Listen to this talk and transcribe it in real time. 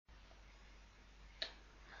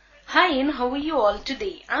Hi, and how are you all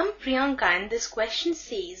today? I'm Priyanka, and this question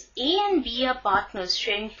says A and B are partners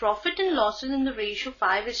sharing profit and losses in the ratio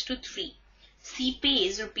 5:3. C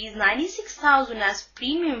pays rupees 96,000 as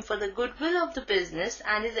premium for the goodwill of the business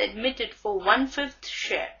and is admitted for 1/5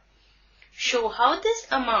 share. Show how this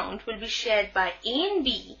amount will be shared by A and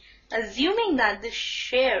B, assuming that the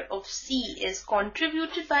share of C is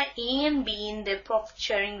contributed by A and B in their profit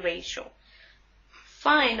sharing ratio.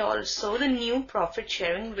 Find also the new profit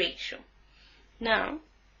sharing ratio. Now,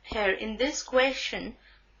 here in this question,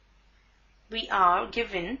 we are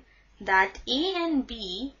given that A and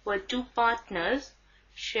B were two partners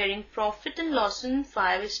sharing profit and loss in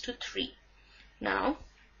 5:3. Now,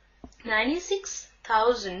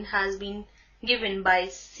 96,000 has been given by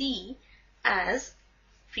C as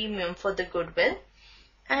premium for the goodwill,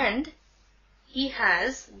 and he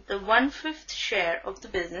has the 1/5 share of the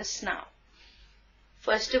business now.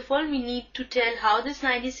 First of all, we need to tell how this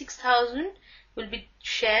 96,000 will be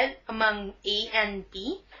shared among A and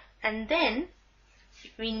B, and then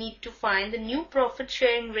we need to find the new profit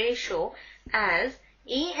sharing ratio as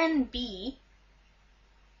A and B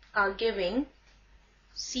are giving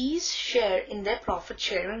C's share in their profit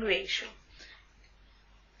sharing ratio.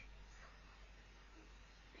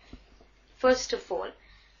 First of all,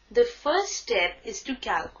 the first step is to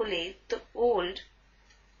calculate the old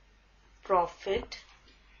profit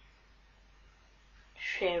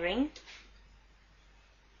sharing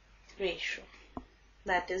ratio,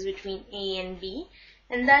 that is between A and B,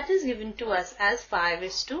 and that is given to us as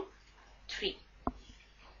 5:3.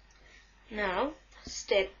 Now,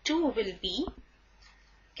 step 2 will be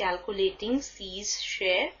calculating C's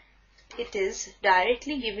share. It is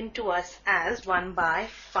directly given to us as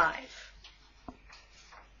 1/5.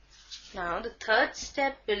 Now, the third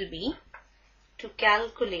step will be to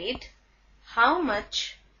calculate how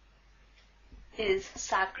much is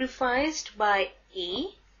sacrificed by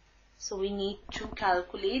A. So we need to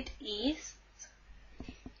calculate A's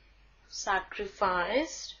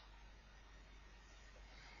sacrificed,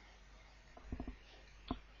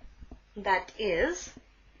 that is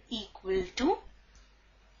equal to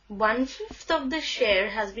 1/5 of the share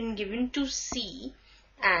has been given to C,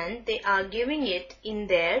 and they are giving it in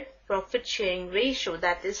their profit sharing ratio,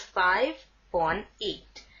 that is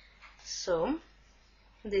 5/8. So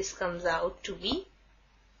this comes out to be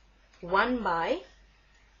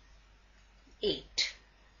 1/8.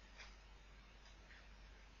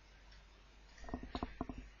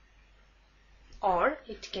 Or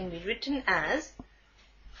it can be written as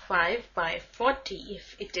 5/40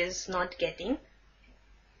 if it is not getting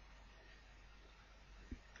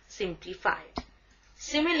simplified.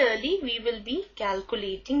 Similarly, we will be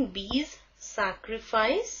calculating B's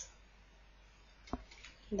sacrifice.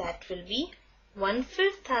 That will be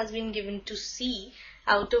 1/5 has been given to C,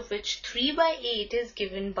 out of which 3/8 is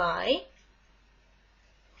given by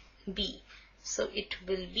B. So it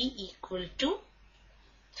will be equal to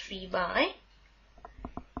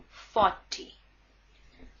 3/40.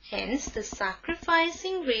 Hence, the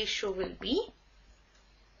sacrificing ratio will be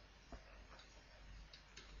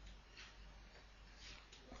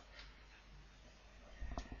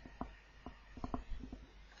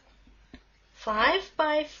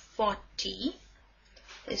 5/40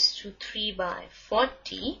 is to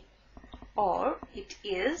 3/40, or it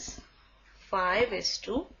is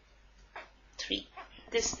 5:3.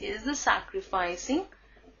 This is the sacrificing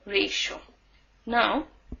ratio. Now,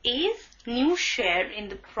 A's new share in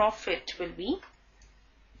the profit will be,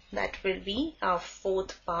 that will be our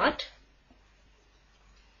fourth part,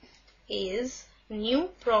 A's new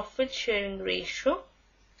profit sharing ratio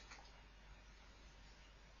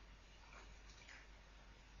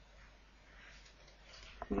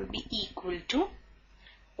will be equal to,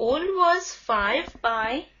 old was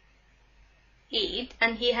 5/8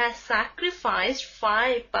 and he has sacrificed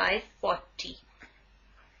 5/40.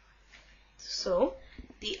 So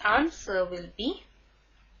the answer will be,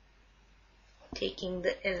 taking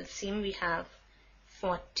the LCM, we have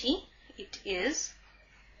 40. It is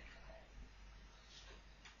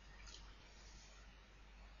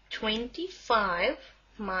 25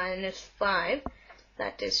 minus 5,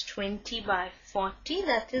 that is 20/40,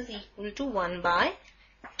 that is equal to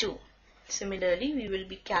 1/2. Similarly, we will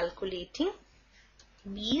be calculating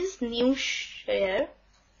B's new share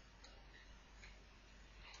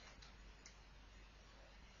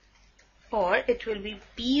or it will be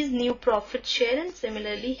B's new profit share, and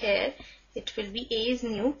similarly here it will be A's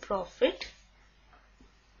new profit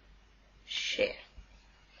share.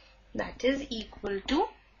 That is equal to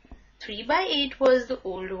 3/8 was the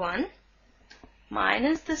old one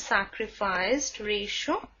minus the sacrificed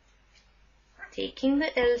ratio Taking the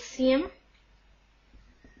LCM,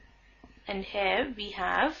 and here we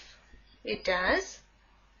have it as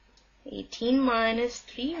 18 minus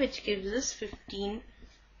 3, which gives us 15,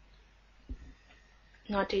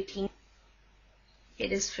 not 18,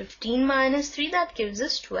 it is 15 minus 3, that gives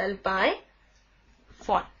us 12 by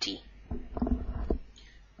 40.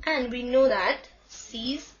 And we know that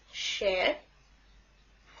C's share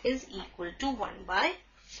is equal to 1 by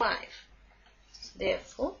 5. So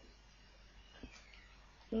therefore,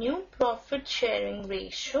 new profit sharing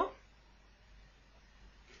ratio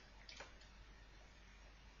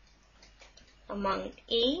among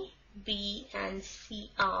A, B and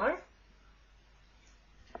C are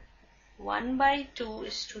 1 by 2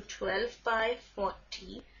 is to 12 by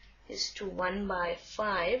 40 is to 1 by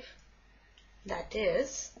 5, that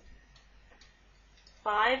is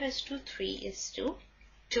 5 is to 3 is to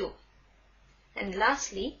 2. And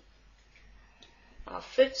lastly, our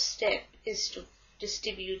fifth step is to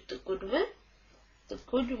distribute the goodwill. The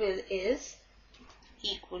goodwill is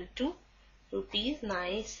equal to rupees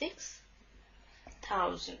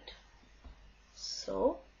 96,000.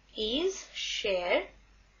 So A's share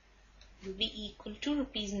will be equal to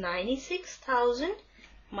rupees 96,000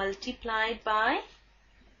 multiplied by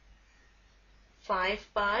 5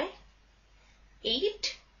 by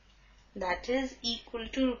 8, that is equal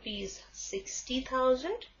to rupees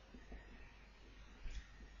 60,000.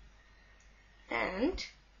 And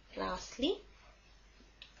lastly,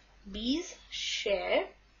 B's share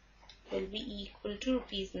will be equal to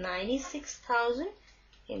rupees 96,000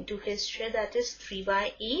 into his share, that is 3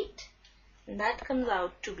 by 8, and that comes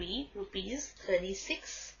out to be rupees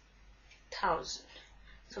 36,000.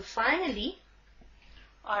 So finally,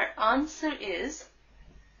 our answer is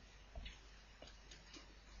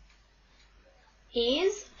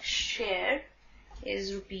A's share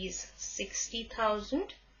is rupees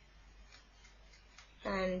 60,000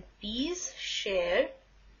 and B's share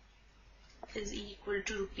is equal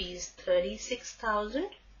to rupees 36,000,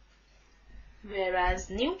 whereas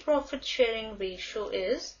new profit sharing ratio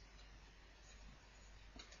is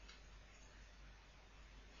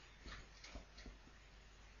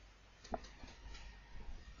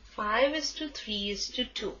 5 is to 3 is to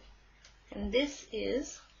 2, and this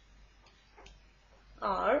is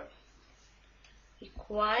our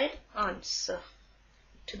required answer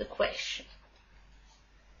to the question.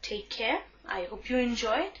 Take care. I hope you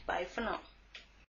enjoyed. Bye for now.